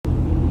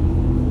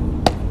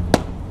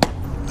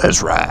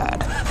Let's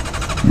ride.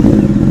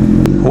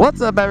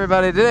 What's up,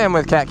 everybody? Today I'm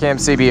with CatCam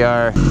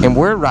CBR, and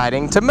we're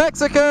riding to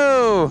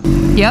Mexico.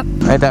 Yep.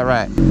 Ain't that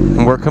right?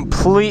 And we're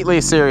completely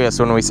serious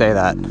when we say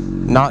that.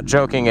 Not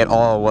joking at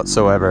all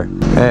whatsoever.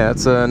 Hey,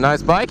 that's a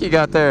nice bike you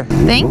got there.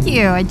 Thank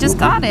you. I just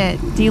got it.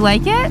 Do you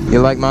like it? You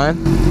like mine?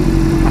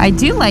 I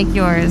do like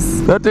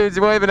yours. That dude's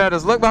waving at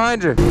us. Look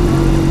behind you. Do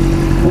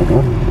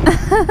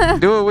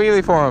a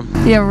wheelie for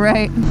him. Yeah,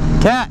 right.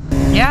 Cat,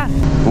 Yeah.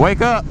 wake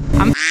up.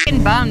 I'm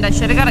f***ing bummed. I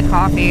should have got a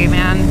coffee,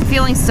 man. I'm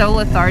feeling so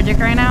lethargic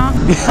right now.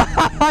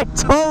 I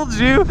told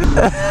you.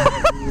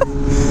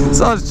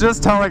 So I was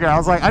just telling her, I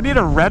was like, I need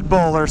a Red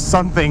Bull or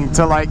something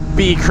to like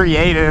be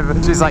creative.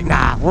 And she's like,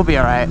 nah, we'll be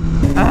all right.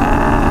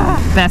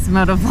 Best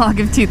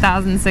motovlog of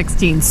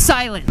 2016.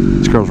 Silent.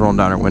 This girl's rolling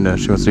down her window.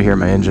 She wants to hear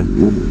my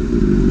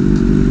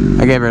engine.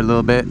 I gave her a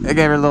little bit. I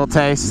gave her a little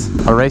taste.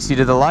 I'll race you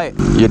to the light.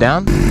 You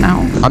down?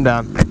 No. I'm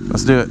down.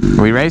 Let's do it.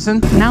 Are we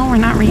racing? No, we're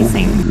not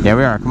racing. Yeah,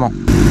 we are. Come on.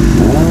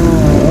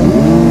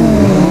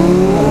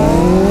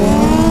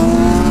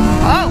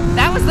 Oh,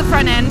 that was the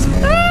front end.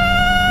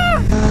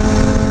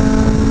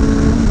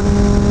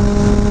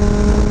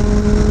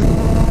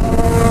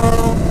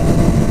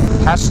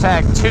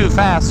 Hashtag too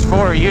fast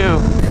for you.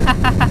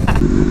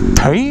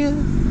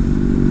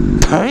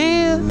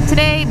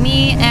 Today,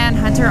 me and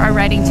Hunter are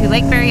riding to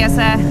Lake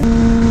Berryessa.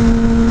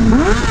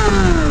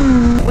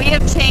 We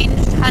have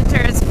changed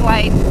Hunter's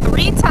flight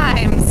 3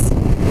 times.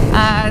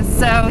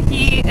 So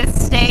he is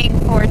staying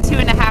for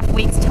 2.5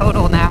 weeks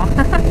total now.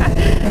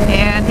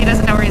 And he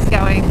doesn't know where he's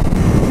going.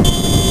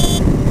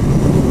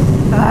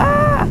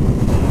 Ah!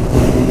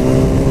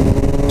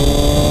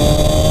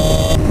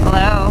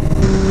 Hello.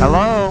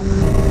 Hello?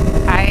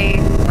 Hi.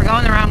 We're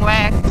going the wrong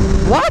way.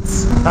 What?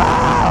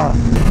 Ah!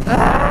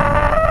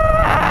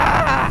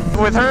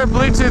 With her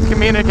Bluetooth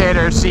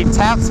communicator, she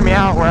taps me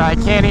out where I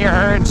can't hear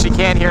her and she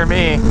can't hear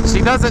me. She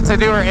does it to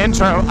do her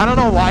intro. I don't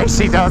know why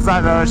she does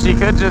that though. She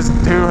could just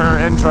do her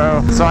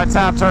intro. So I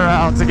tapped her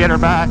out to get her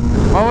back.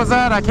 What was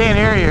that? I can't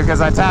hear you because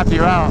I tapped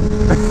you out.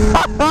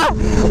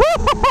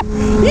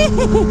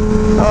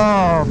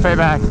 Oh,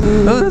 payback.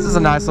 Oh, this is a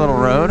nice little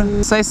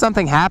road. Say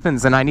something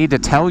happens and I need to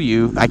tell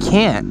you, I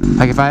can't.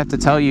 Like if I have to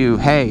tell you,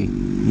 hey,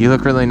 you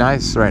look really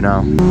nice right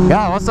now.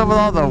 Yeah, what's up with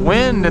all the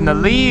wind and the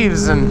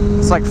leaves and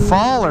it's like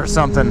fall or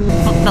something.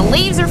 The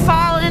leaves are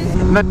falling.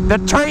 The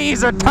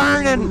trees are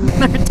turning.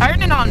 They're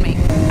turning on me.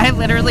 I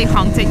literally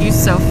honked at you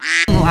so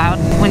f***ing loud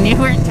when you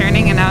weren't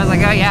turning, and I was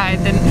like, oh yeah, I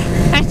didn't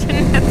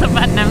hit the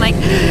button. I'm like,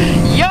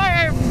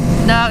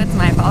 no, it's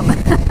my fault.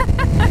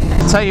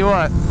 Tell you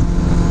what,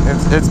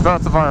 it's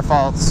both of our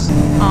faults.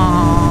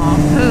 Aw,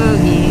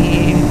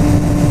 Poogie.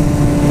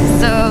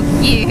 So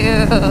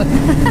cute.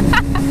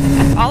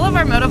 All of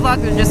our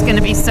motovlogs are just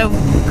gonna be so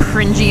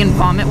cringy and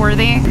vomit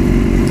worthy.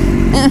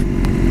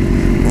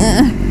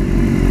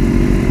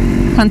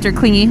 Hunter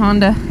Clingy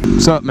Honda.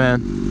 What's up,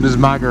 man? This is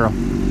my girl.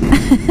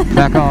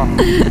 Back off.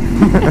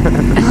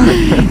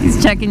 He's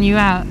checking you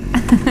out.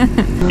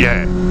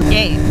 Yeah.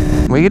 Yay.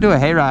 We could do a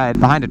hayride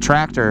behind a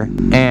tractor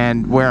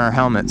and wear our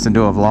helmets and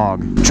do a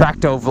vlog.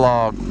 Tracto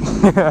vlog.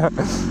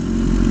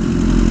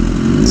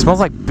 It smells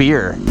like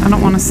beer. I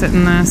don't want to sit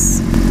in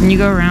this. Can you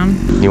go around?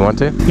 You want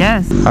to?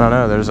 Yes. I don't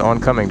know. There's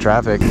oncoming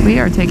traffic. We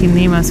are taking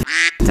the most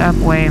f***ed up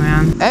way,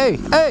 man. Hey,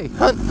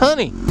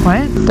 honey.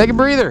 What? Take a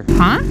breather.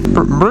 Huh?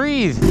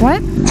 Breathe.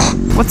 What?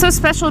 What's so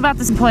special about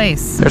this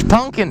place? There's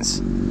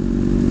pumpkins.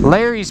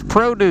 Larry's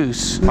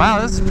Produce. Wow,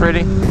 this is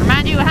pretty.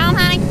 Remind you of home,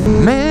 honey?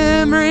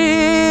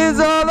 Memories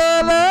all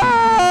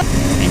alone.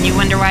 And you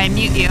wonder why I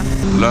mute you.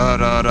 La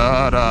da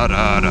da da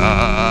da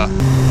da.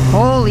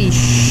 Holy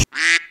sh**.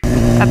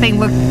 That thing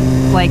looked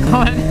like,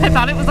 I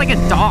thought it was like a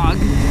dog.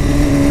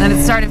 Then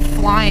it started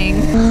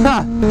flying.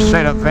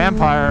 Straight up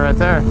vampire right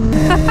there.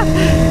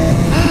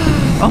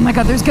 Oh my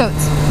god, there's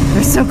goats.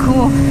 They're so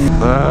cool.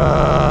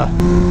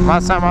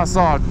 Last time I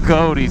saw a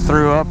goat, he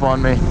threw up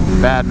on me.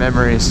 Bad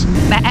memories.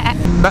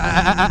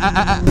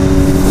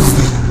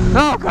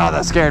 Oh god,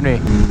 that scared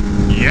me.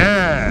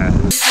 Yeah.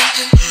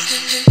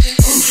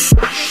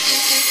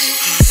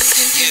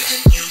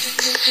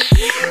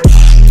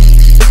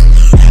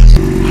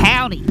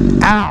 Howdy.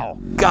 Ow.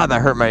 God,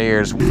 that hurt my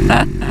ears.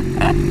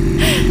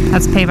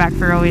 That's payback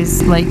for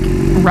always, like,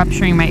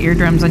 rupturing my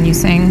eardrums when you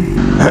sing.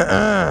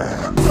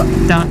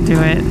 Don't do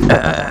it.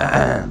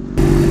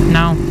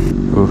 No.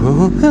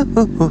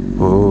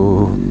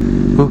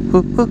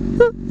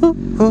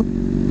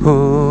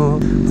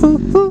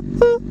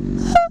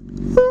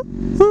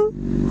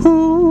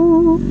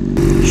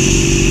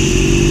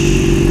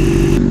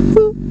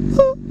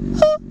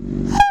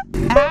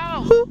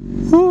 Ow!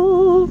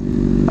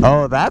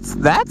 Oh, that's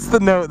the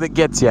note that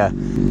gets you.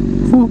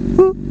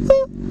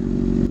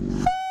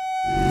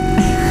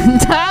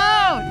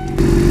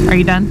 Don't! Are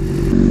you done?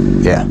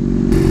 Yeah.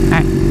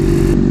 Alright.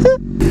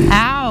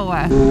 Ow!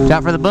 Watch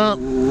out for the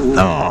bump.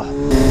 Oh.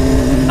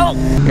 Oh!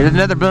 Here's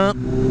another bump.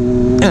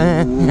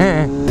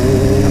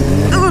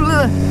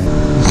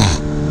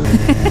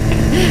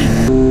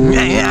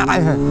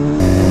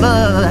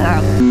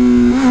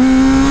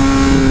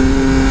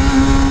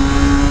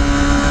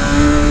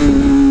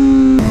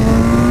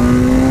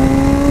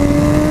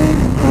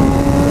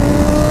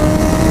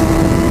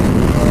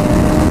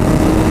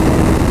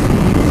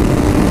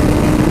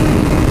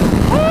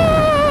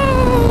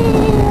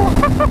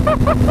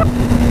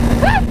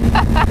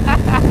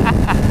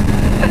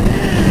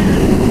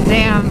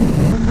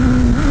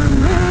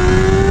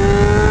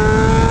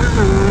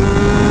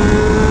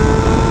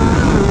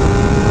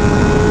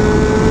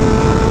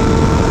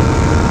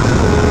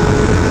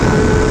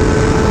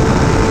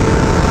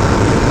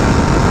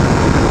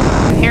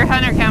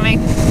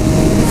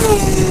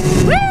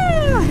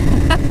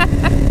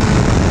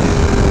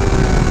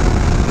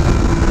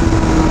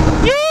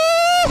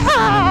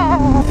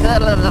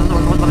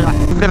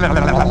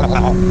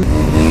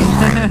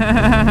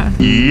 Wow.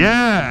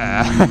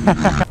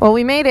 Yeah. Well,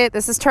 we made it.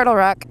 This is Turtle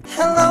Rock.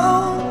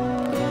 Hello,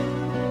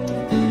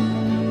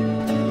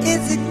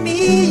 is it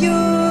me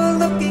you're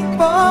looking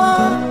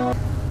for?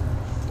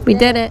 We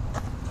did it.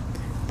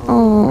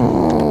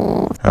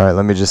 Oh. All right,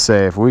 let me just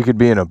say, if we could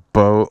be in a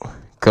boat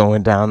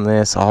going down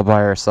this all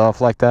by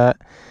ourselves like that,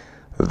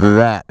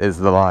 that is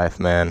the life,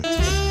 man. You're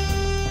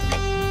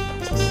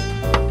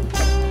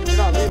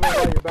not leaving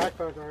without your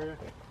backpack, are you?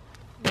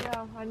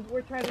 No,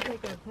 we're trying to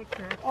take a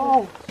picture.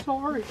 Oh,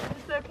 sorry.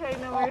 It's okay,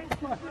 no worries.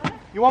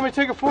 You want me to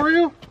take it for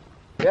you?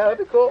 Yeah, that'd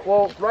be cool.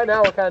 Well, right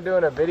now we're kind of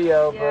doing a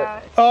video,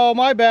 Yeah. Oh,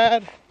 my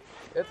bad.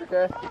 but it's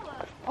okay.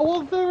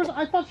 Oh, well,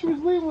 I thought she was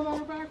leaving without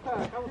her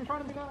backpack. I was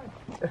trying to be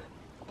nice.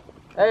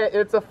 Hey,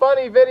 it's a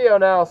funny video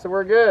now, so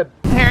we're good.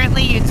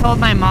 Apparently you told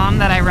my mom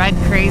that I ride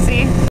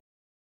crazy.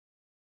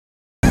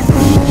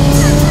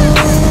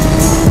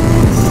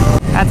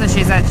 That's what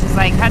she said. She's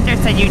like, Hunter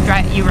said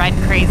you ride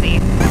crazy.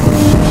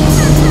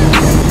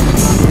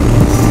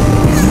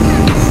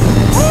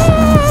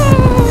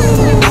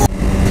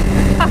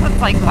 I was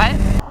like, what?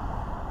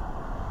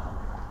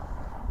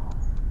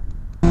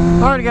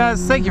 Alright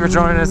guys, thank you for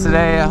joining us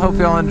today. I hope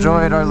you all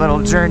enjoyed our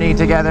little journey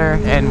together,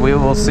 and we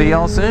will see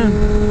y'all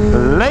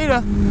soon.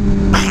 Later!